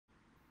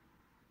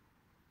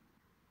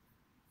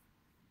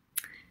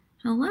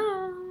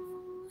Hello.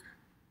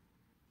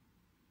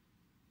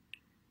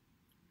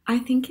 I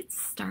think it's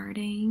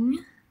starting.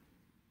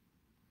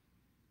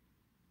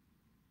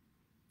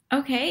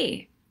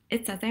 Okay,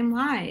 it says I'm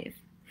live.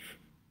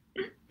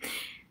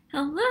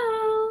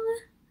 Hello.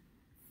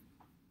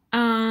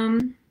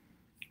 Um,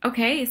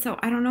 okay, so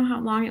I don't know how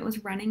long it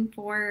was running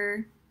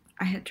for.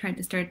 I had tried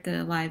to start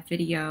the live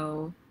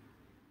video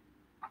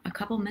a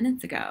couple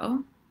minutes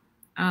ago.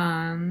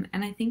 And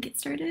I think it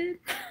started.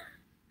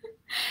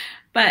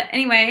 But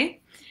anyway,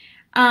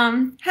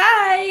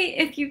 hi,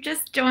 if you've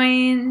just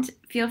joined,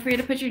 feel free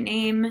to put your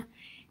name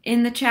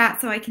in the chat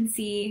so I can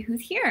see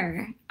who's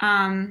here.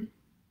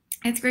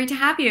 It's great to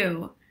have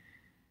you.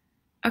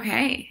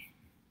 Okay,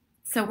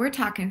 so we're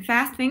talking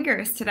fast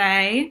fingers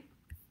today.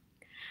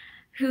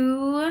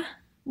 Who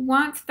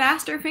wants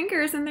faster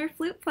fingers in their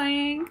flute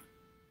playing?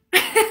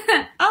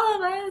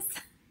 All of us.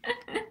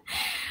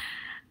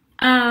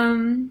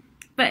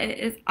 But it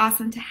is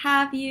awesome to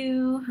have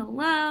you.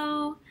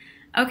 Hello.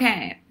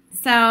 Okay,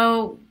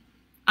 so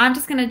I'm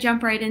just going to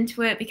jump right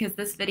into it because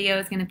this video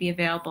is going to be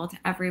available to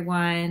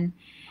everyone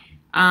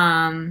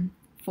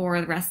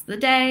for the rest of the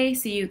day,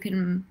 so you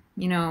can,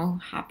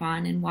 hop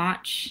on and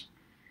watch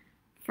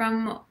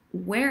from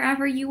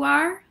wherever you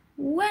are,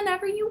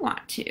 whenever you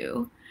want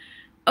to.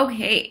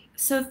 Okay,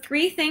 so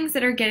 3 things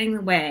that are getting in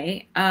the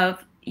way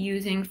of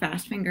using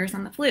fast fingers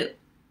on the flute.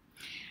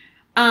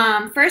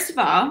 First of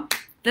all,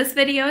 this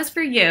video is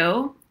for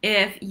you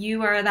if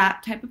you are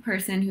that type of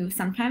person who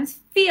sometimes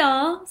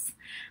feels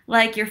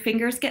like your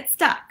fingers get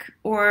stuck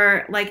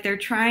or like you're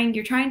trying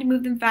to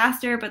move them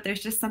faster, but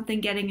there's just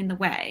something getting in the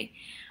way.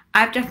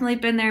 I've definitely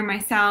been there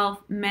myself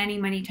many,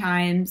 many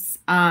times,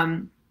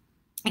 and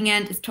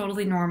it's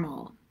totally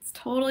normal. It's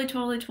totally,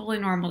 totally, totally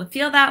normal to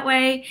feel that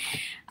way,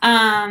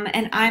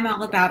 and I'm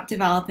all about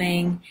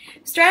developing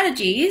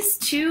strategies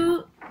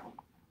to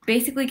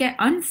basically get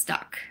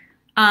unstuck.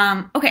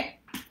 Okay.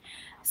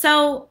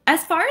 So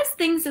as far as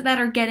things that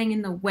are getting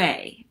in the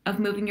way of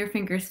moving your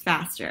fingers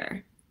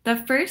faster, the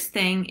first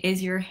thing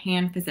is your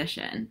hand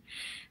position.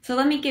 So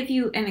let me give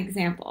you an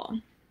example.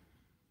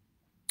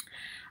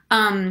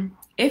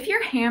 If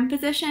your hand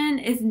position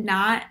is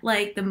not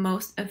like the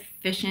most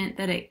efficient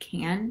that it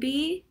can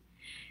be,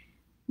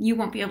 you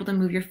won't be able to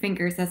move your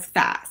fingers as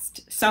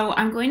fast. So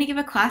I'm going to give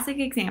a classic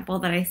example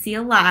that I see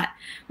a lot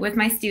with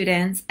my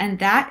students, and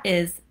that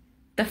is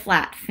the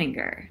flat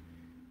finger.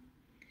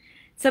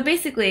 So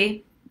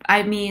basically,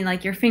 I mean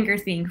like your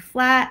fingers being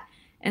flat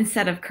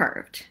instead of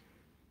curved.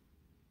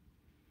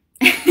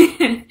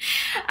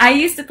 I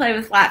used to play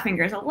with flat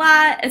fingers a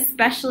lot,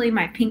 especially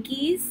my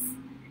pinkies,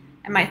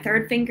 and my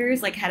third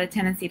fingers like had a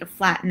tendency to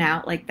flatten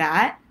out like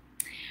that.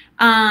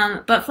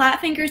 But flat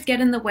fingers get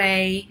in the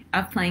way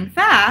of playing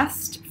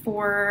fast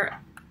for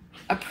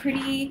a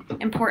pretty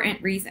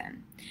important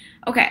reason.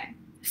 Okay,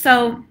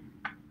 so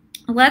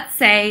let's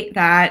say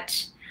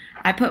that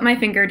I put my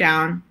finger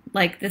down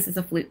like this is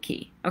a flute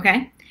key,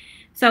 okay?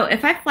 So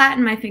if I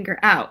flatten my finger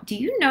out, do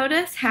you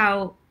notice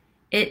how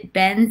it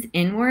bends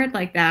inward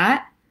like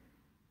that?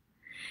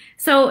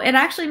 So it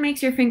actually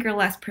makes your finger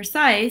less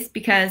precise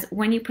because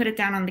when you put it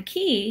down on the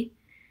key,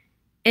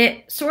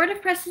 it sort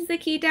of presses the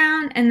key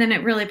down and then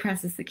it really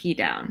presses the key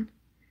down.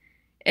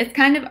 It's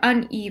kind of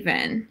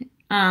uneven.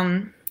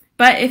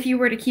 But if you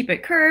were to keep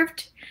it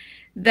curved,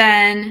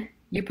 then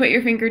you put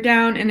your finger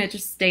down and it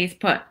just stays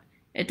put.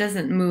 It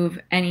doesn't move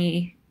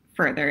any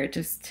further. It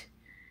just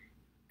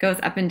goes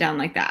up and down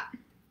like that.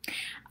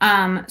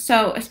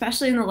 So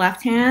especially in the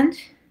left hand,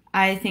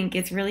 I think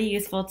it's really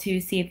useful to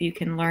see if you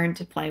can learn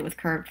to play with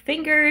curved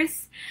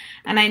fingers.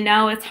 And I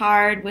know it's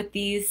hard with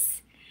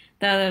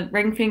the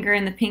ring finger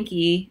and the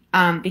pinky,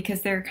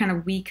 because they're kind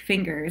of weak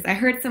fingers. I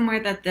heard somewhere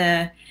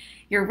that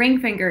your ring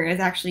finger is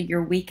actually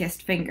your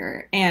weakest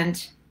finger,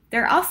 and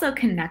they're also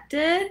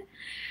connected.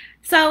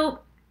 So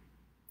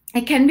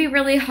it can be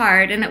really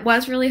hard, and it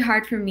was really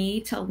hard for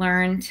me to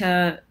learn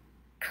to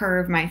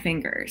curve my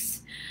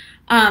fingers.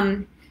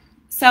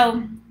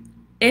 So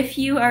if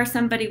you are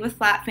somebody with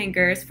flat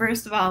fingers,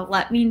 first of all,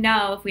 let me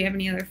know if we have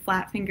any other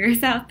flat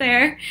fingers out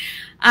there.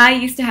 I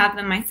used to have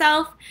them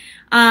myself.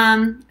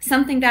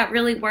 Something that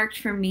really worked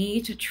for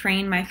me to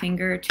train my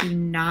finger to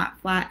not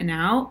flatten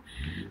out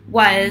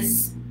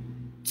was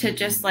to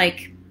just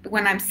like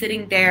when I'm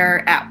sitting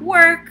there at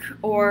work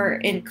or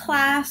in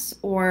class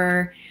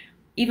or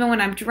even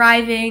when I'm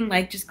driving,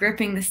 like just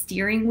gripping the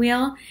steering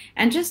wheel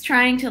and just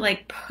trying to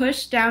like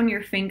push down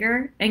your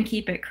finger and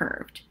keep it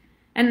curved.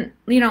 And,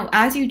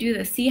 as you do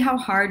this, see how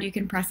hard you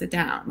can press it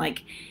down.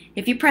 Like,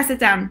 if you press it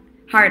down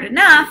hard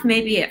enough,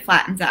 maybe it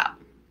flattens out.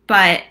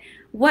 But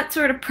what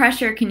sort of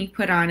pressure can you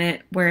put on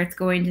it where it's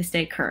going to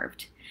stay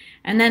curved?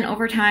 And then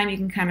over time, you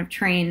can kind of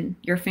train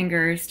your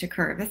fingers to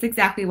curve. That's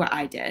exactly what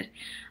I did.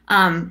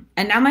 And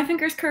now my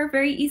fingers curve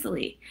very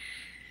easily.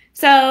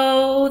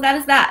 So that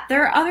is that.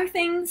 There are other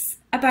things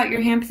about your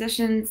hand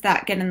positions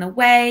that get in the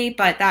way,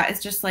 but that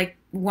is just like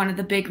one of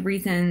the big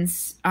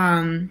reasons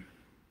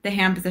the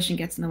hand position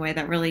gets in the way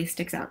that really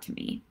sticks out to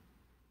me.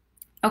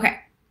 Okay,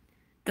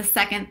 the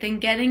second thing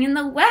getting in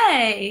the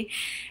way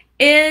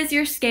is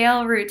your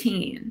scale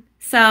routine.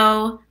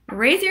 So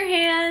raise your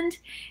hand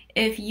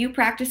if you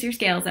practice your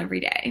scales every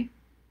day.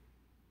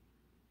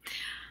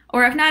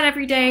 Or if not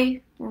every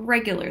day,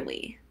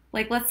 regularly.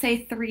 Like let's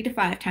say 3 to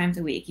 5 times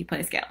a week you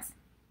play scales.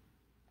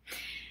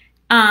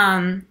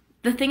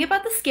 The thing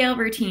about the scale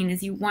routine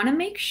is you want to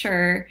make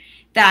sure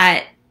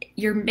that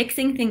you're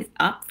mixing things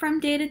up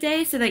from day to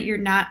day so that you're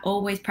not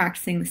always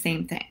practicing the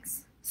same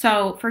things.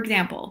 So for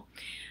example,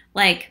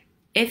 like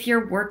if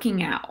you're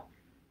working out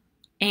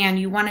and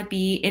you want to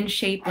be in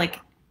shape like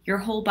your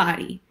whole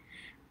body,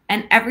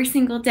 and every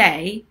single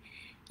day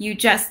you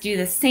just do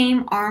the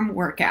same arm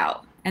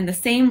workout and the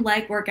same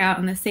leg workout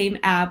and the same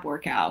ab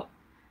workout,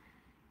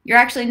 you're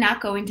actually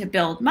not going to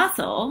build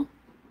muscle.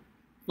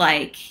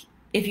 Like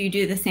if you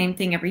do the same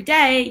thing every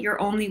day,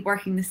 you're only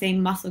working the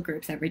same muscle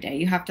groups every day.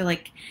 You have to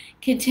like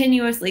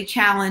continuously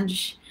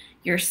challenge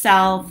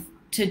yourself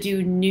to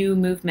do new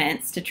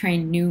movements, to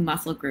train new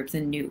muscle groups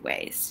in new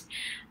ways.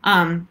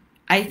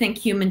 I think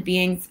human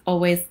beings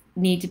always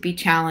need to be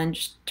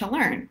challenged to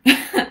learn,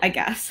 I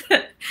guess.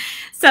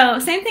 So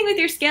same thing with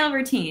your scale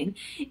routine.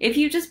 If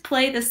you just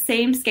play the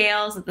same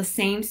scales at the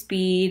same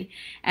speed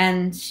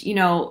and, you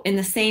know, in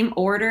the same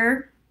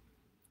order,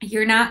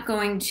 you're not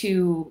going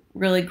to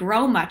really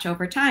grow much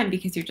over time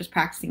because you're just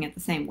practicing it the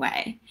same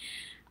way.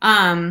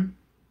 And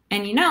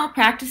you know,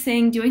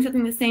 practicing doing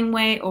something the same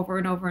way over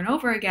and over and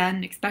over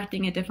again,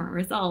 expecting a different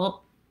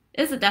result,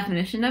 is a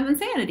definition of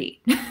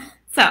insanity.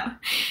 So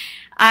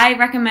I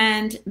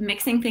recommend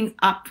mixing things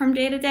up from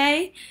day to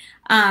day,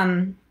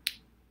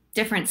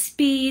 different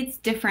speeds,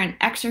 different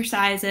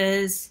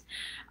exercises,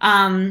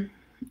 and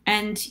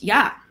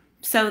yeah,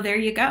 so there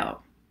you go,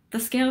 the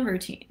scale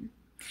routine.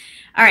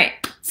 All right,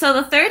 so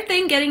the third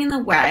thing getting in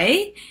the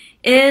way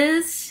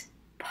is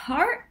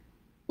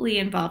partly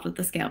involved with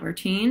the scale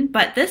routine,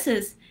 but this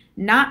is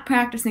not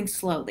practicing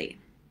slowly.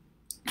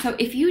 So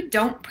if you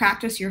don't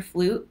practice your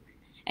flute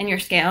and your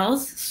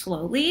scales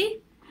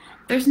slowly,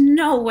 there's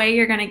no way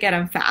you're going to get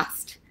them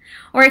fast.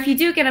 Or if you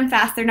do get them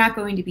fast, they're not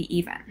going to be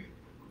even.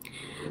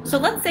 So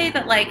let's say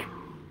that like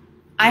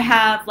I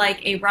have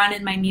like a run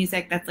in my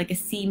music that's like a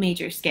C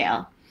major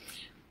scale.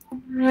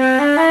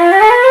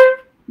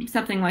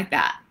 Something like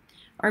that.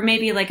 Or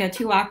maybe like a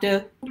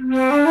 2-octave.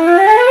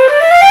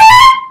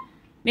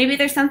 Maybe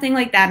there's something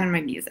like that in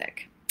my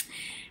music.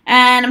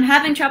 And I'm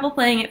having trouble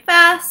playing it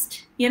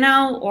fast, you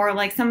know, or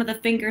like some of the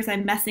fingers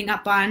I'm messing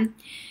up on.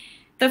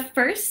 The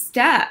first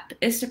step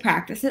is to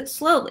practice it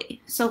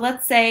slowly. So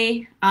let's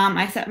say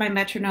I set my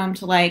metronome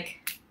to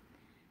like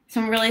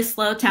some really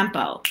slow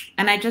tempo,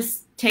 and I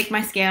just take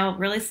my scale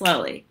really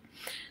slowly.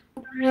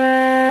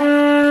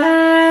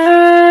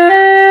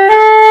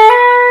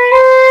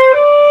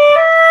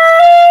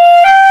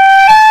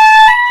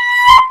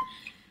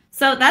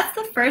 So that's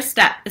the first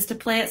step, is to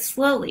play it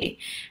slowly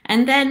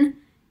and then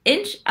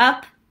inch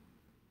up,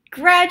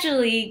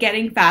 gradually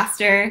getting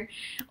faster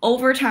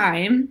over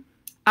time.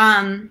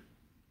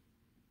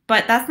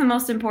 But that's the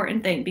most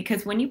important thing,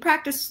 because when you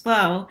practice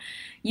slow,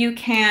 you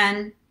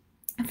can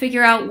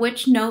figure out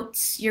which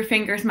notes your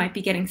fingers might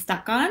be getting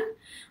stuck on.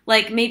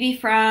 Like maybe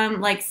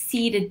from like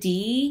C to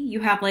D,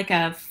 you have like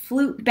a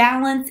flute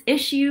balance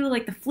issue.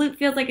 Like the flute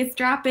feels like it's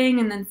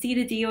dropping, and then C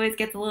to D always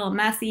gets a little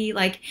messy.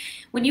 Like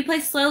when you play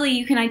slowly,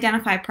 you can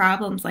identify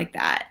problems like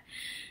that.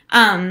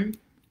 And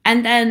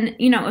then,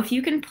 you know, if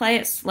you can play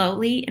it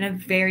slowly in a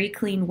very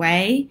clean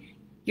way,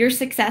 your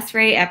success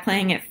rate at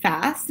playing it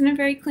fast in a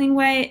very clean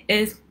way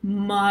is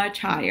much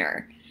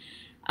higher.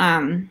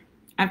 I'm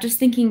just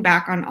thinking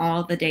back on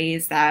all the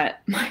days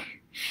that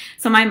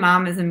my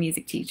mom is a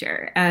music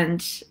teacher,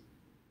 and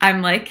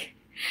I'm like,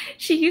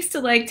 she used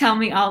to like tell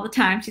me all the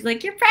time, she's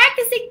like, you're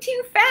practicing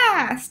too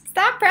fast.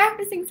 Stop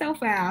practicing so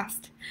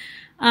fast.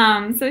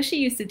 So she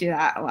used to do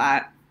that a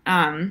lot.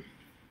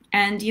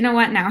 And you know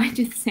what? Now I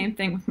do the same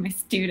thing with my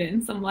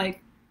students. I'm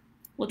like,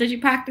 well, did you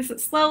practice it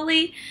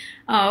slowly?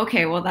 Oh,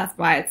 okay. Well, that's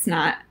why it's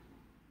not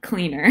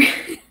cleaner.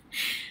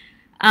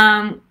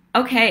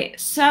 Okay.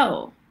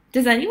 So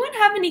does anyone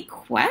have any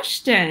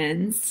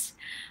questions?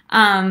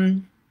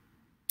 And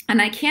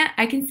I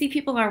can see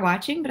people are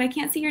watching, but I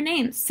can't see your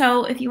names.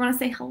 So if you want to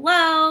say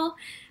hello,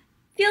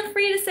 feel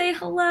free to say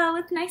hello.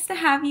 It's nice to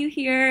have you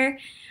here.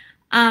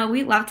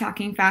 We love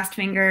talking fast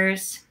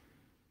fingers.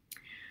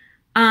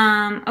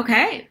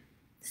 Okay.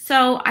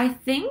 So I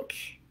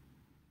think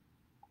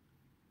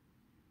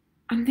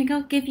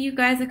I'll give you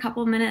guys a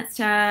couple minutes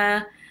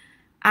to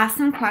ask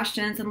some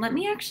questions, and let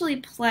me actually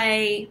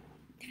play,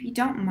 if you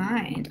don't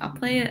mind, I'll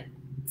play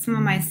some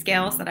of my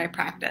scales that I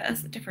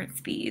practice at different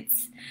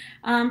speeds,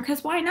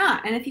 because why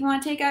not? And if you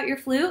want to take out your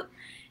flute,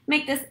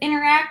 make this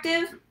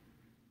interactive,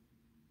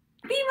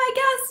 be my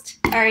guest.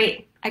 All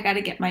right, I got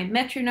to get my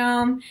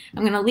metronome.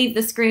 I'm going to leave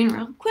the screen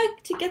real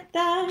quick to get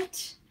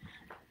that.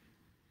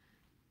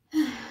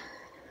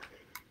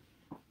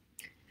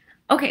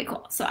 Okay,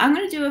 cool. So I'm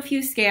going to do a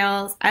few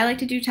scales. I like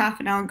to do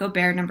Taffanel and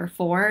Gobert number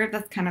 4.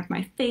 That's kind of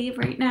my fave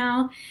right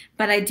now,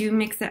 but I do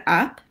mix it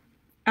up.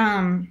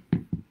 And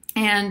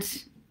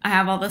I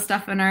have all the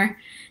stuff in our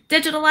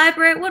digital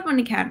library at Woodwind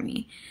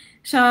Academy.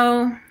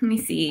 So let me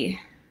see.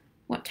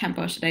 What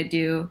tempo should I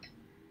do?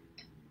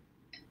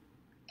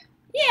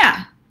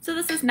 Yeah, so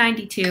this is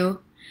 92.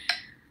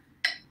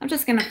 I'm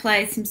just gonna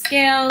play some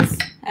scales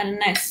at a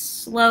nice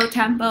slow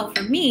tempo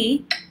for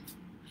me.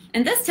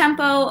 And this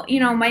tempo, you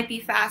know, might be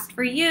fast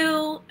for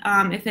you.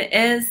 If it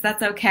is,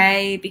 that's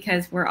okay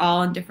because we're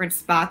all in different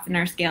spots in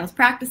our scales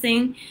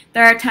practicing.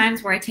 There are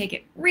times where I take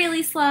it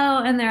really slow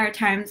and there are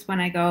times when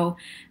I go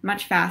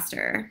much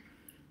faster.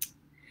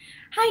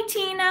 Hi,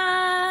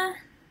 Tina!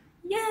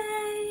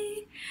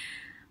 Yay!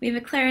 We have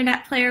a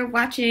clarinet player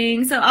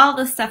watching. So all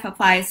this stuff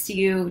applies to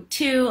you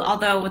too,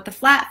 although with the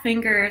flat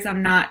fingers,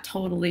 I'm not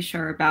totally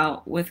sure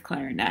about with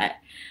clarinet.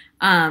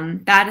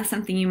 That is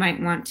something you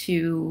might want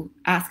to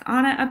ask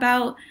Anna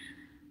about,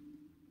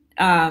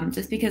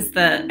 just because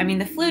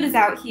the flute is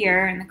out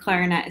here and the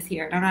clarinet is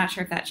here. And I'm not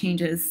sure if that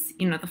changes,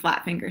 you know, the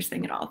flat fingers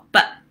thing at all.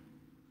 But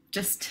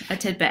just a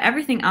tidbit.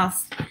 Everything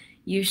else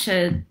you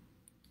should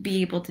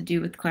be able to do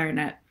with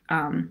clarinet,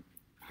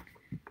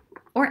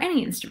 or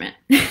any instrument.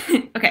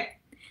 Okay.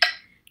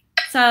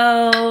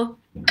 So, all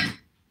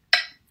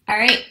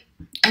right,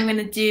 I'm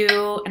gonna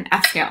do an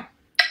F scale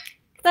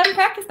because I haven't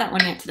practiced that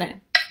one yet today.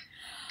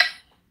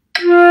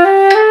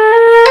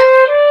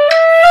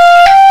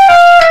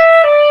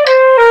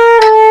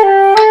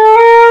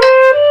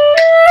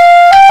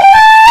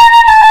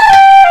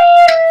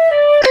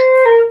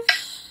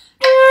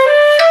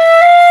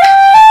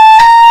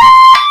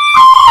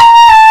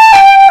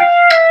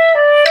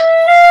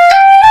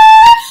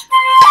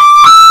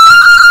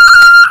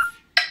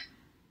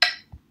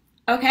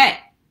 Okay,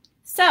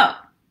 so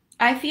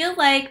I feel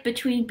like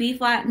between B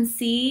flat and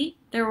C,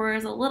 there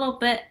was a little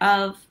bit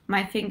of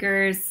my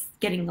fingers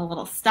getting a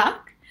little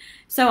stuck.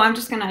 So I'm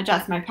just going to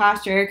adjust my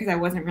posture because I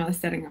wasn't really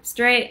sitting up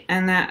straight.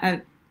 And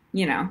that,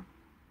 you know,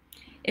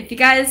 if you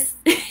guys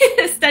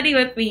study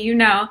with me, you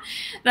know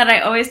that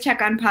I always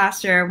check on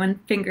posture when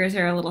fingers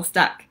are a little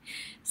stuck.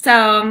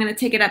 So I'm going to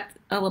take it up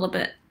a little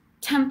bit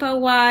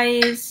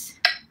tempo-wise.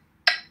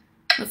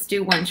 Let's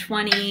do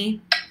 120.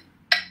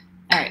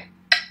 All right.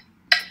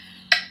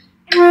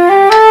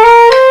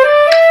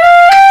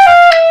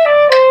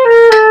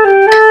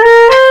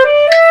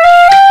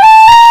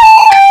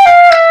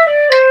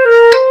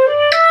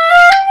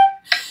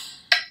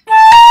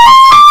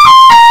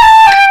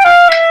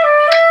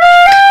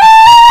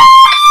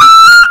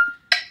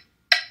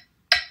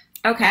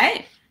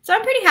 Okay, so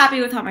I'm pretty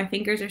happy with how my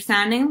fingers are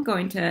sounding. I'm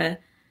going to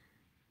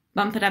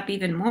bump it up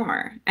even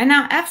more. And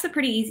now F's a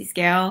pretty easy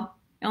scale.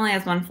 It only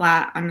has one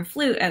flat on the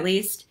flute, at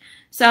least.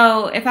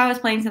 So if I was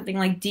playing something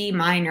like D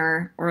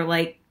minor or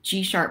like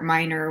G sharp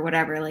minor or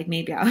whatever, like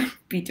maybe I would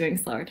be doing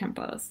slower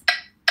tempos.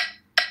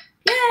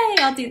 Yay,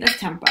 I'll do this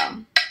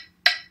tempo.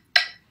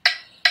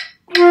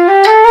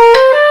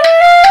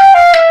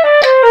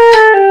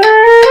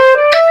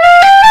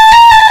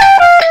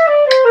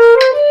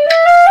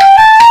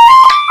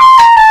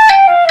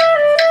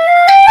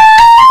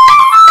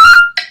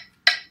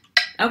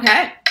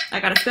 Okay, I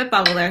got a spit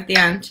bubble there at the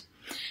end.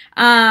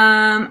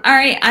 All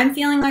right, I'm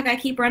feeling like I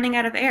keep running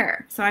out of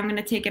air, so I'm going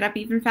to take it up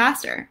even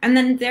faster. And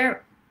then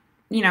there,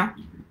 you know,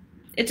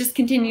 it just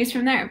continues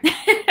from there.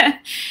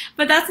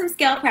 But that's some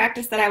scale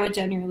practice that I would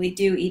generally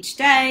do each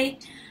day.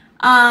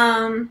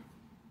 If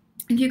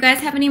you guys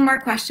have any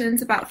more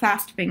questions about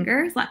fast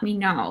fingers, let me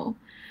know.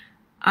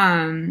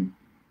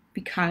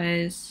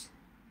 Because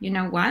you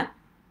know what?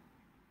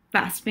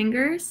 Fast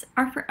fingers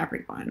are for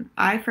everyone.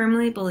 I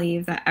firmly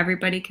believe that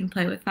everybody can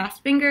play with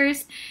fast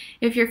fingers.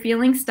 If you're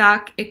feeling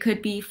stuck, it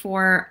could be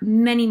for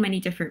many, many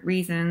different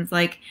reasons.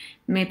 Like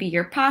maybe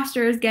your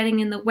posture is getting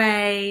in the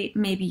way,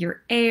 maybe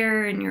your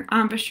air and your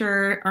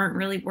embouchure aren't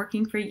really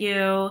working for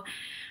you.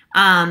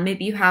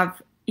 Maybe you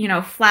have, you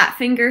know, flat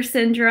finger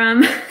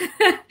syndrome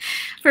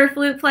for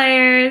flute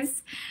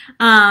players.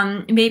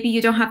 Maybe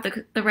you don't have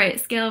the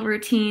right scale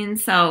routine.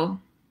 So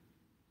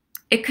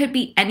it could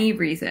be any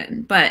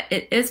reason, but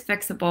it is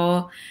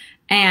fixable.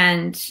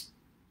 And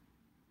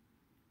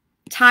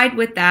tied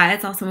with that,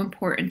 it's also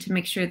important to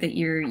make sure that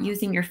you're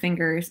using your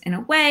fingers in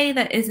a way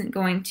that isn't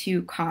going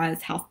to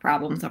cause health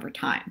problems over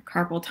time.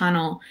 Carpal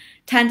tunnel,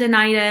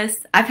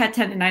 tendonitis. I've had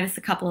tendonitis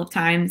a couple of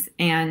times,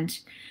 and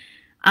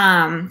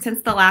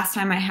since the last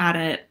time I had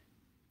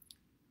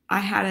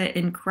it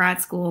in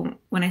grad school.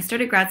 When I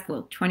started grad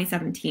school,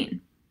 2017.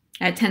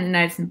 I had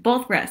tendonitis in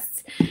both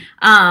wrists.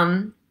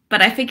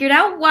 But I figured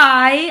out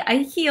why. I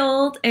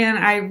healed and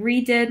I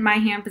redid my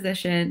hand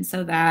position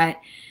so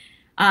that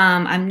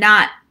I'm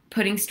not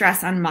putting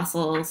stress on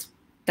muscles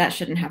that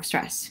shouldn't have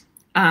stress,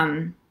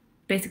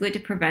 basically to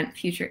prevent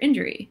future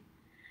injury.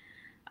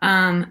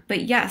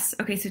 But yes,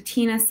 okay, so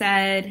Tina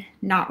said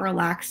not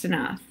relaxed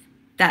enough.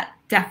 That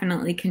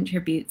definitely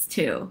contributes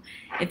too.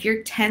 If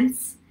you're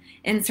tense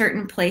in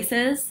certain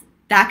places,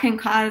 that can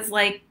cause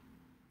like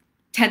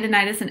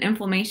tendonitis and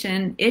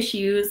inflammation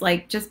issues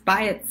like just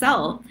by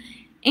itself,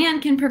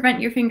 and can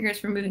prevent your fingers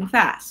from moving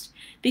fast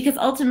because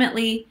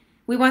ultimately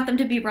we want them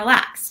to be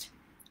relaxed.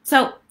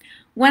 So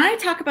when I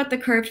talk about the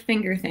curved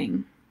finger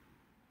thing,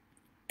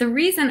 the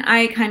reason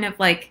I kind of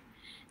like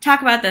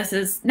talk about this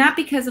is not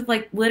because of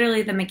like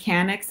literally the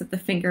mechanics of the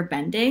finger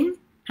bending,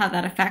 how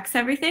that affects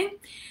everything,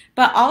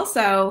 but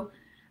also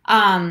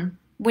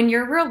when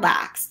you're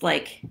relaxed,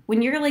 like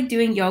when you're like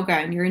doing yoga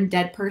and you're in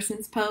dead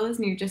person's pose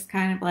and you're just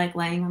kind of like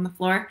laying on the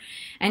floor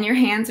and your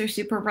hands are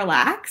super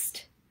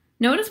relaxed,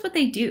 notice what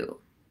they do.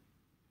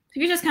 So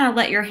you just kind of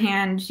let your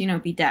hand,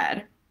 be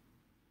dead.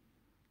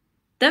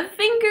 The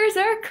fingers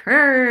are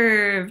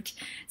curved.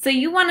 So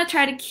you want to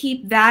try to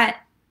keep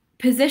that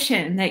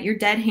position that your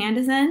dead hand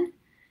is in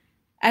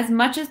as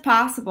much as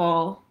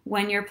possible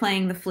when you're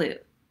playing the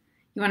flute.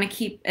 You want to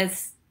keep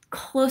as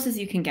close as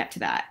you can get to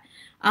that.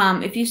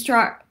 If you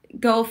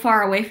go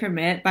far away from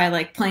it by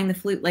like playing the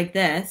flute like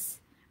this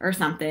or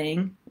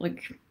something,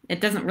 like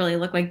it doesn't really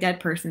look like dead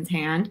person's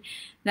hand,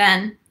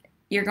 then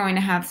you're going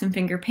to have some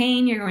finger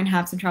pain, you're going to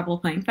have some trouble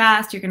playing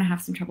fast, you're going to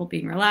have some trouble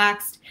being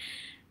relaxed,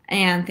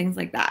 and things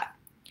like that.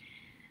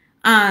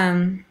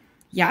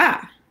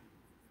 Yeah.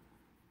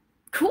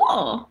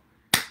 Cool.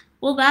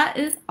 Well, that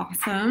is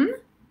awesome.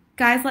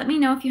 Guys, let me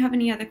know if you have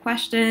any other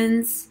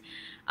questions.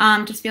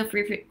 Just feel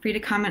free to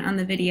comment on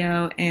the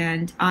video,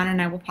 and Anna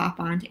and I will pop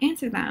on to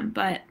answer them.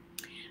 But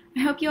I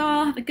hope you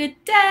all have a good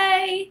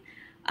day,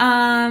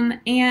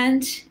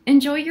 and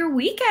enjoy your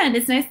weekend.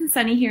 It's nice and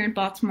sunny here in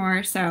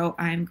Baltimore, so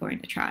I'm going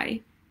to try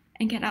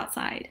and get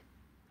outside.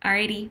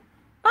 Alrighty,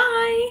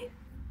 bye!